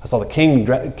Koopa. I saw the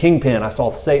kingpin. I saw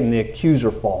Satan, the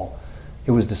accuser, fall.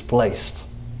 It was displaced.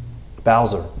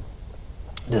 Bowser,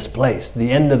 displaced.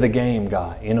 The end of the game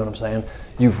guy. You know what I'm saying?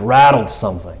 You've rattled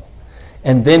something.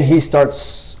 And then he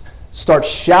starts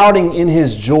shouting in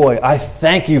his joy, I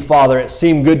thank you, Father. It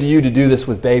seemed good to you to do this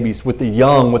with babies, with the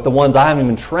young, with the ones I haven't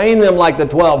even trained them like the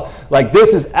 12. Like,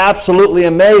 this is absolutely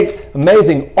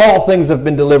amazing. All things have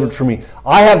been delivered for me.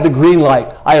 I have the green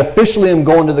light. I officially am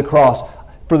going to the cross.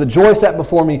 For the joy set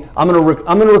before me, I'm going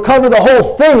to recover the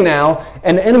whole thing now,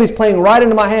 and the enemy's playing right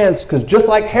into my hands, because just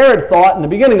like Herod thought in the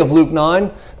beginning of Luke 9,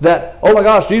 that, oh my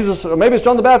gosh, Jesus, maybe it's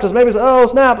John the Baptist, maybe it's, oh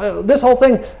snap, this whole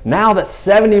thing, now that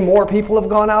 70 more people have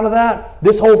gone out of that,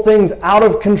 this whole thing's out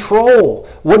of control.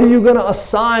 What are you going to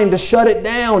assign to shut it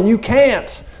down? You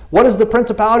can't. What is the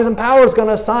principalities and powers going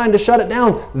to assign to shut it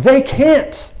down? They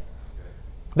can't.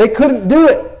 They couldn't do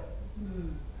it.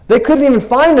 They couldn't even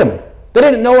find him. They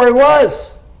didn't know where he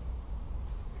was.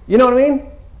 You know what I mean?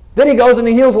 Then he goes and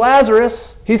he heals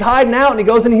Lazarus. He's hiding out and he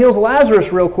goes and he heals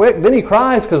Lazarus real quick. Then he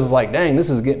cries because it's like, dang, this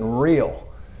is getting real.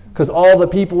 Because all the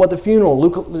people at the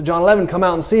funeral, John 11, come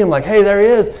out and see him like, hey, there he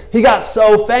is. He got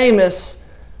so famous.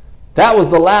 That was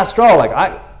the last straw.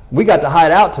 Like, we got to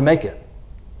hide out to make it.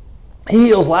 He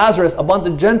heals Lazarus. A bunch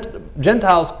of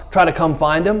Gentiles try to come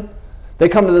find him. They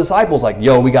come to the disciples like,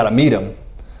 yo, we got to meet him.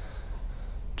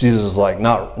 Jesus is like,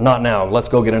 not now. Let's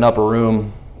go get an upper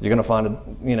room. You're going to find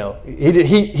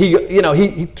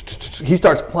he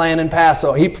starts planning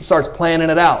Passover. He starts planning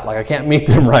it out. Like, I can't meet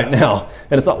them right now.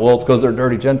 And it's not, well, it's because they're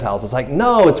dirty Gentiles. It's like,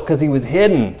 no, it's because he was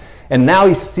hidden. And now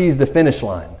he sees the finish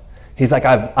line. He's like,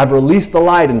 I've released the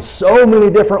light in so many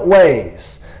different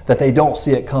ways that they don't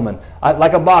see it coming.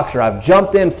 Like a boxer, I've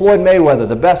jumped in, Floyd Mayweather,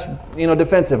 the best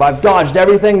defensive. I've dodged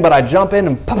everything, but I jump in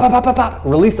and pop, pop, pop, pop, pop,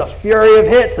 release a fury of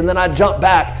hits, and then I jump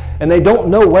back, and they don't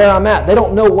know where I'm at. They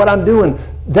don't know what I'm doing.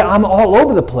 I'm all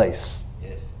over the place.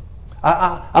 Yes.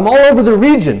 I'm all over the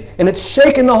region, and it's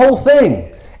shaking the whole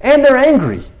thing. And they're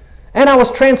angry. And I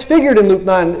was transfigured in Luke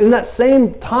 9 in that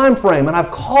same time frame, and I've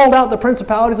called out the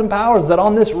principalities and powers that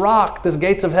on this rock, this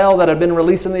gates of hell that have been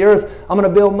released in the earth, I'm going to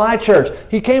build my church.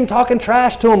 He came talking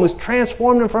trash to him, was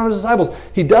transformed in front of his disciples.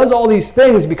 He does all these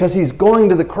things because he's going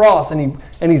to the cross, and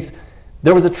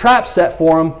there was a trap set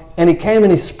for him, and he came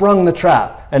and he sprung the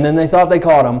trap, and then they thought they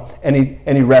caught him, and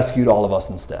he rescued all of us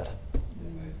instead.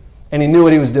 And he knew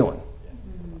what he was doing,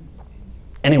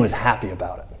 and he was happy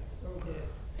about it.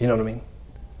 You know what I mean?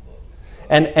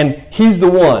 And he's the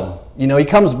one. He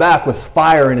comes back with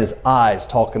fire in his eyes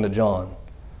talking to John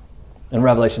in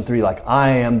Revelation 3, like, I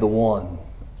am the one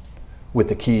with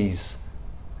the keys,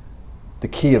 the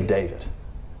key of David.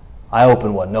 I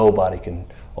open what nobody can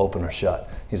open or shut.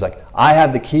 He's like, I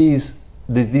have the keys,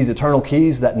 these eternal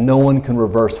keys that no one can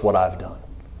reverse what I've done.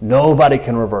 Nobody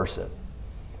can reverse it.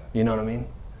 You know what I mean?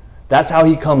 That's how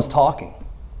he comes talking.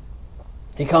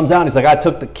 He comes out and he's like, I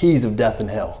took the keys of death and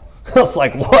hell. It's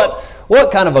like,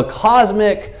 what kind of a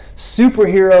cosmic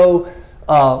superhero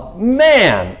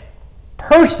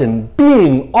person,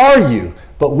 being are you?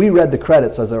 But we read the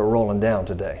credits as they were rolling down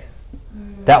today.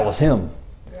 That was him.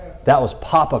 That was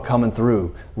Papa coming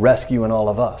through, rescuing all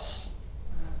of us.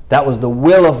 That was the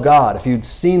will of God. If you'd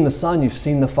seen the Son, you've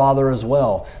seen the Father as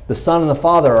well. The Son and the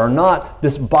Father are not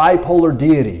this bipolar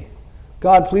deity.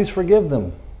 God, please forgive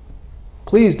them.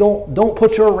 Please don't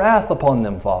put your wrath upon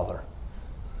them, Father.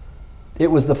 It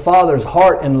was the Father's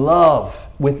heart and love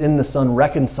within the Son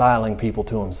reconciling people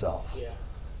to himself. Yeah.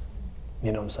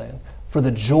 You know what I'm saying? For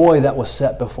the joy that was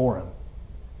set before him.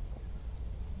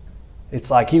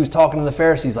 It's like he was talking to the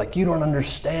Pharisees, like, you don't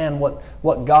understand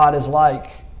what God is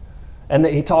like. And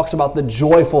he talks about the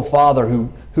joyful Father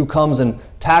who comes and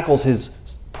tackles his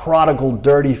prodigal,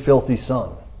 dirty, filthy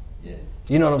son. Yes.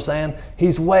 You know what I'm saying?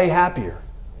 He's way happier.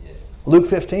 Yes. Luke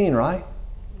 15, right?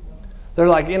 They're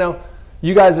like,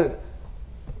 you guys are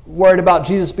worried about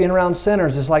Jesus being around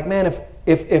sinners. It's like, man,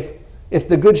 if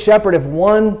the good shepherd, if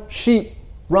one sheep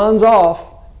runs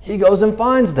off, he goes and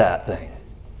finds that thing.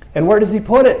 And where does he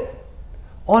put it?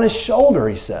 On his shoulder,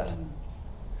 he said.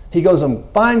 He goes and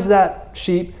finds that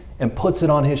sheep and puts it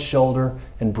on his shoulder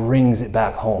and brings it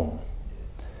back home.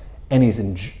 And he's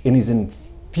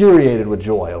infuriated with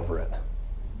joy over it.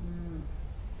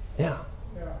 Yeah.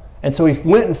 And so he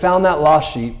went and found that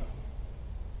lost sheep.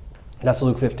 That's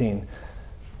Luke 15.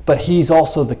 But he's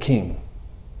also the king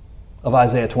of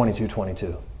Isaiah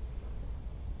 22:22.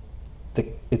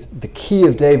 The key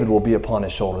of David will be upon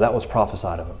his shoulder. That was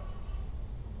prophesied of him.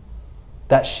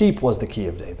 That sheep was the key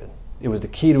of David. It was the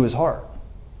key to his heart.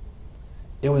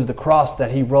 It was the cross that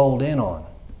he rolled in on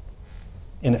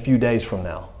in a few days from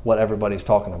now, what everybody's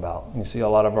talking about. You see a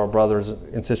lot of our brothers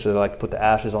and sisters, they like to put the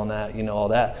ashes on that, all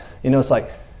that.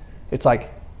 It's like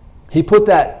he put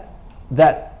that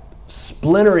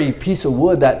splintery piece of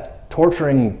wood, that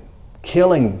torturing,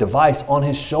 killing device on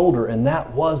his shoulder, and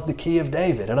that was the key of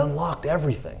David. It unlocked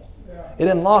everything. Yeah. It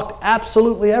unlocked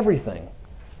absolutely everything.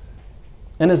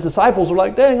 And his disciples were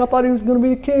like, dang, I thought he was going to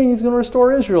be a king. He's going to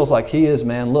restore Israel. It's like, he is,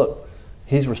 man. Look,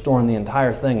 he's restoring the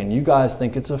entire thing, and you guys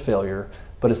think it's a failure,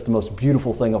 but it's the most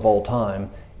beautiful thing of all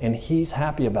time, and he's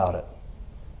happy about it.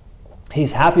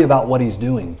 He's happy about what he's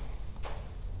doing,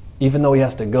 even though he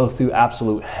has to go through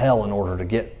absolute hell in order to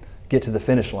get to the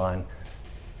finish line.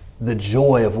 The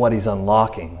joy of what he's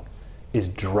unlocking is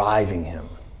driving him.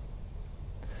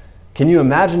 Can you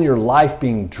imagine your life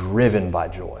being driven by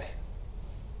joy?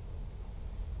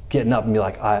 Getting up and be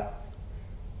like, I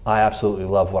absolutely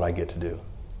love what I get to do.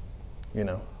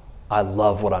 I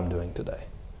love what I'm doing today.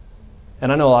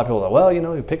 And I know a lot of people are like, well,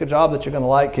 you pick a job that you're going to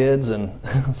like, kids, and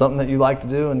something that you like to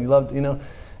do and you love,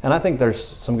 And I think there's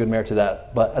some good merit to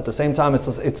that. But at the same time,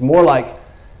 it's more like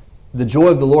the joy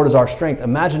of the Lord is our strength.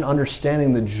 Imagine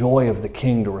understanding the joy of the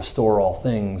King to restore all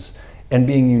things and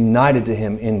being united to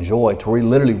Him in joy to where we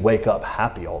literally wake up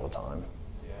happy all the time.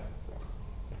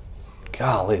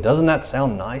 Golly, doesn't that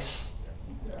sound nice?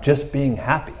 Just being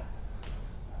happy.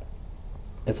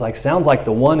 It's like, sounds like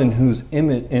the one in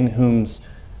whose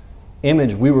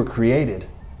image we were created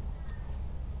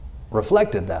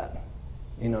reflected that.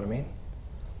 You know what I mean?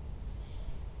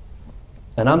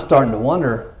 And I'm starting to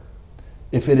wonder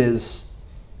if it is,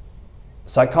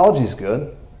 psychology is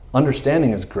good,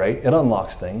 understanding is great, it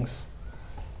unlocks things.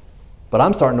 But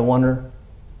I'm starting to wonder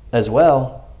as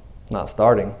well, not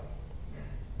starting,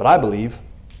 but I believe,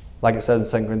 like it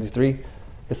says in 2 Corinthians 3,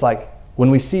 it's like when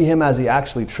we see Him as He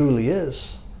actually truly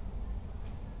is,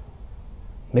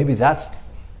 maybe that's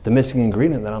the missing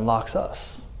ingredient that unlocks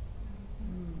us.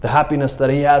 The happiness that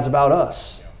He has about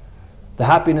us. The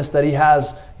happiness that He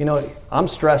has, I'm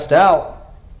stressed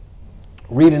out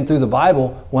reading through the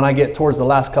Bible when I get towards the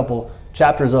last couple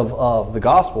chapters of the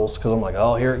Gospels, because I'm like,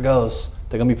 oh, here it goes.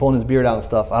 They're going to be pulling His beard out and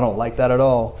stuff. I don't like that at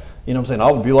all. You know what I'm saying?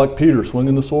 I would be like Peter,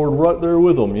 swinging the sword right there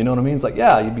with him. You know what I mean? It's like,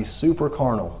 yeah, you'd be super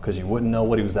carnal because you wouldn't know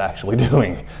what he was actually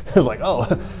doing. It's like, oh,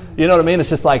 you know what I mean? It's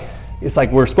just like,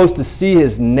 we're supposed to see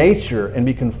His nature and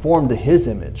be conformed to His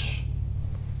image.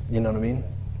 You know what I mean?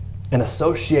 And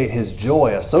associate His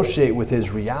joy, associate with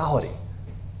His reality.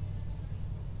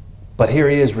 But here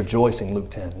He is rejoicing,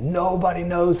 Luke 10. Nobody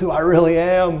knows who I really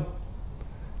am.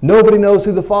 Nobody knows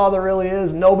who the Father really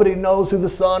is. Nobody knows who the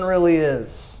Son really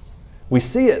is. We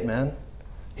see it, man.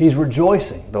 He's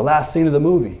rejoicing. The last scene of the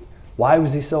movie. Why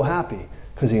was He so happy?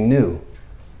 Because He knew,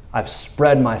 I've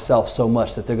spread myself so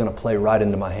much that they're going to play right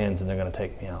into my hands and they're going to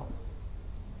take me out.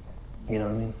 You know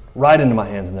what I mean? Right into my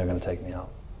hands and they're going to take me out.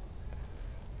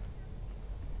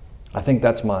 I think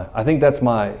that's a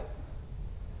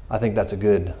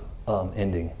good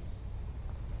ending.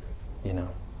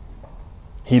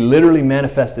 He literally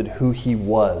manifested who He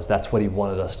was. That's what He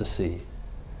wanted us to see.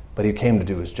 But He came to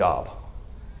do His job.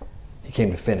 He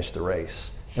came to finish the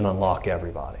race and unlock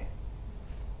everybody.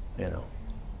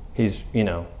 He's,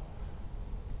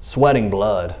 sweating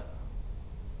blood.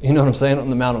 You know what I'm saying? On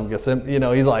the Mount of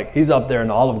Gethsemane, he's up there in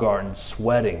the Olive Garden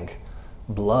sweating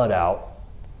blood out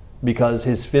because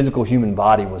His physical human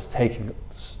body was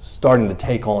starting to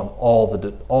take on all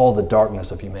the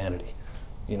darkness of humanity.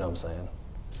 You know what I'm saying?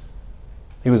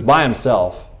 He was by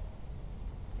Himself.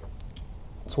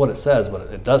 That's what it says,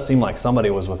 but it does seem like somebody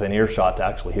was within earshot to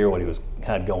actually hear what He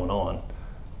had going on.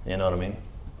 You know what I mean?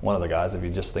 One of the guys, if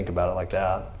you just think about it like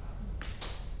that.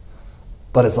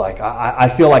 But it's like, I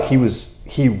feel like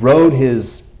He rode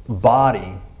His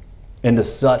body into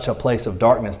such a place of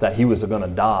darkness that He was going to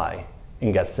die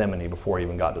in Gethsemane before He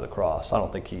even got to the cross. I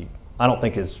don't think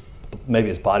maybe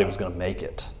His body was going to make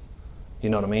it. You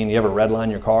know what I mean? You ever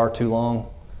redline your car too long?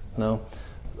 No?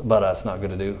 But it's not good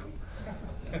to do.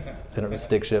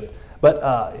 Stick shift.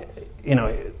 But,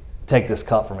 take this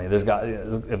cup from me.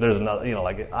 If there's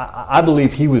another, I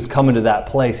believe He was coming to that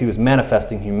place. He was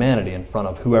manifesting humanity in front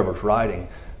of whoever's riding.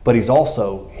 But he's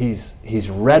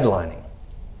redlining.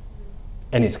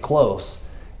 And He's close.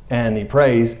 And He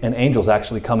prays, and angels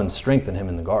actually come and strengthen Him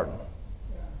in the garden.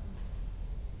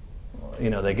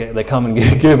 They come and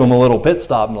give Him a little pit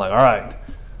stop and like, all right,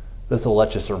 this will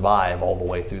let you survive all the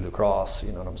way through the cross.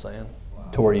 You know what I'm saying? Wow.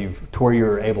 To where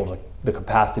you're able to, the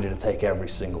capacity to take every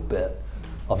single bit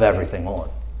of everything on.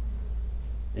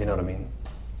 You know what I mean?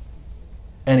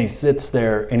 And He sits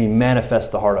there and He manifests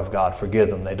the heart of God. Forgive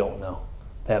them, they don't know.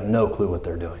 They have no clue what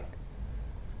they're doing.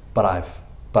 But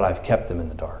I've kept them in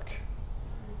the dark.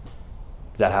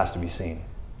 That has to be seen.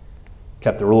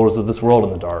 Kept the rulers of this world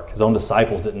in the dark. His own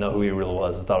disciples didn't know who He really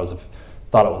was. They thought it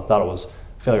was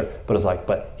failure. But it's like,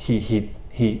 but he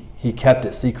kept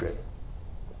it secret.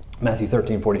 Matthew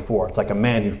 13:44. It's like a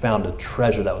man who found a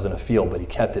treasure that was in a field, but he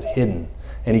kept it hidden.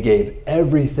 And he gave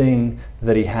everything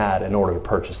that he had in order to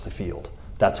purchase the field.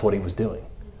 That's what he was doing.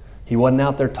 He wasn't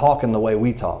out there talking the way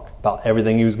we talk about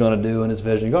everything he was going to do in his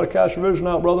vision. You got to cash your vision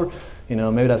out, brother.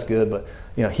 Maybe that's good, but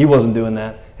he wasn't doing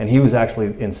that. And he was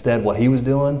actually, instead, what he was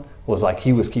doing was like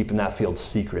he was keeping that field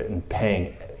secret and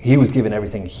paying. He was giving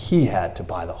everything he had to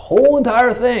buy the whole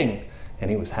entire thing,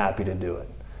 and he was happy to do it.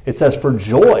 It says for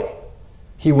joy,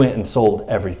 he went and sold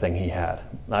everything he had.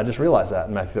 I just realized that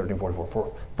in Matthew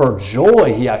 13:44. For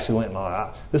joy, he actually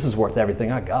went, this is worth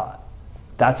everything I got.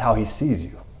 That's how he sees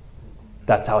you.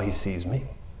 That's how he sees me.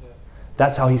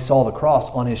 That's how he saw the cross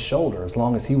on his shoulder. As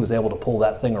long as he was able to pull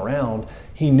that thing around,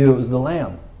 he knew it was the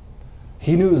Lamb.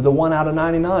 He knew it was the 1 out of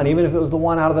 99. Even if it was the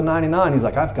 1 out of the 99, he's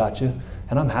like, I've got you,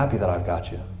 and I'm happy that I've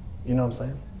got you. You know what I'm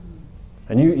saying?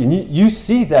 And you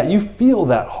see that. You feel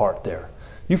that heart there.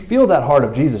 You feel that heart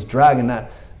of Jesus dragging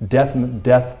that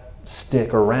death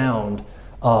stick around.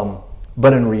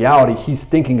 But in reality, he's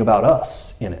thinking about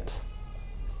us in it.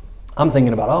 I'm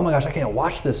thinking about, oh my gosh, I can't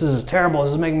watch this. This is terrible.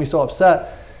 This is making me so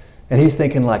upset. And he's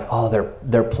thinking like, oh,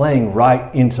 they're playing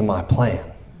right into my plan.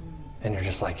 And you're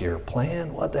just like, your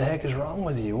plan? What the heck is wrong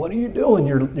with you? What are you doing?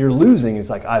 You're losing. It's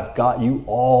like, I've got you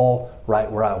all right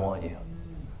where I want you.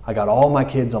 I got all my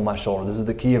kids on my shoulder. This is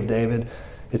the key of David.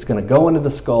 It's going to go into the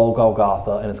skull,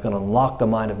 Golgotha, and it's going to unlock the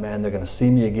mind of man. They're going to see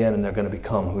me again, and they're going to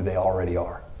become who they already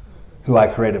are, who I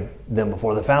created them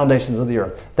before the foundations of the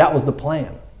earth. That was the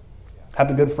plan.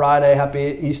 Happy Good Friday,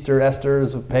 happy Easter, Esther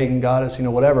is a pagan goddess,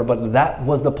 whatever. But that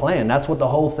was the plan. That's what the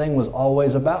whole thing was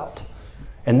always about.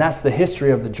 And that's the history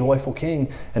of the joyful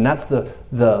king. And that's the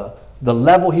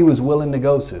level he was willing to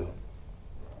go to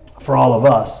for all of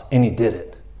us. And he did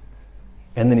it.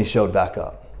 And then he showed back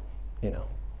up.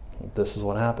 This is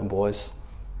what happened, boys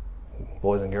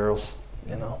and girls,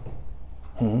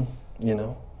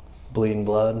 bleeding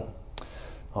blood.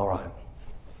 All right.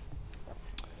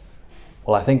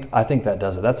 Well, I think that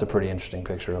does it. That's a pretty interesting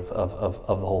picture of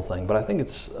the whole thing. But I think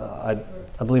it's, I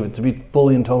believe it to be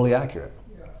fully and totally accurate.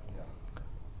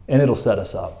 And it'll set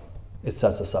us up. It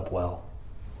sets us up well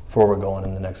for where we're going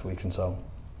in the next week. And so,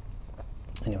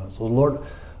 anyway, so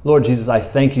Lord Jesus, I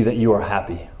thank you that you are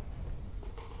happy.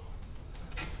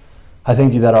 I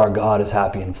thank you that our God is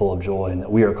happy and full of joy, and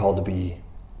that we are called to be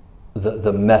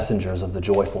the messengers of the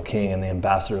joyful King and the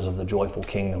ambassadors of the joyful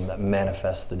kingdom that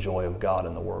manifest the joy of God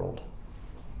in the world.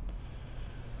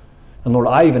 And Lord,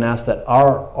 I even ask that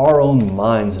our own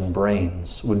minds and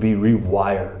brains would be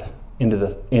rewired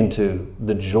into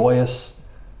the joyous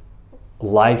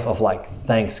life of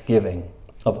thanksgiving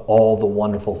of all the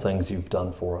wonderful things you've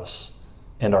done for us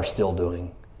and are still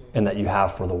doing, and that you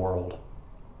have for the world.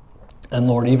 And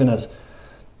Lord, even as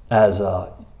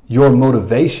your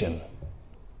motivation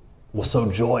was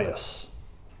so joyous,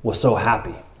 was so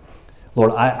happy,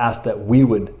 Lord, I ask that we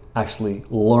would actually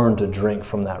learn to drink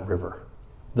from that river,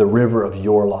 the river of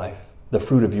your life, the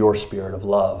fruit of your spirit of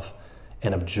love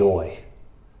and of joy.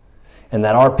 And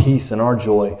that our peace and our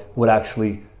joy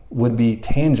would be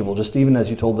tangible, just even as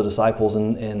you told the disciples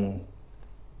in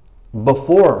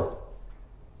before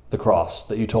the cross,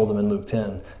 that you told them in Luke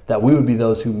 10, that we would be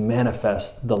those who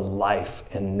manifest the life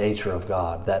and nature of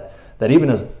God. That even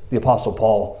as the Apostle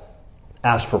Paul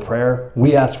asked for prayer,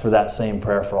 we ask for that same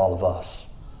prayer for all of us.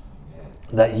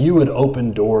 That you would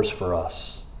open doors for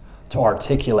us to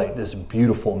articulate this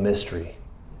beautiful mystery,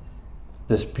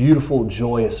 this beautiful,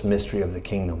 joyous mystery of the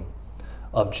kingdom,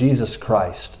 of Jesus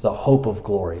Christ, the hope of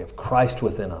glory, of Christ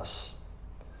within us.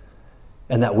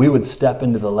 And that we would step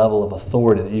into the level of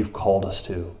authority that you've called us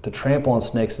to trample on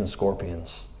snakes and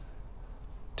scorpions,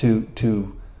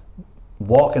 to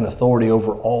walk in authority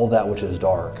over all that which is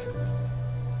dark.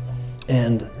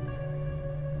 And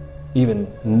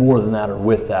even more than that, or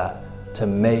with that, to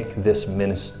make this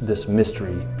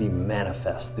mystery be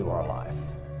manifest through our life.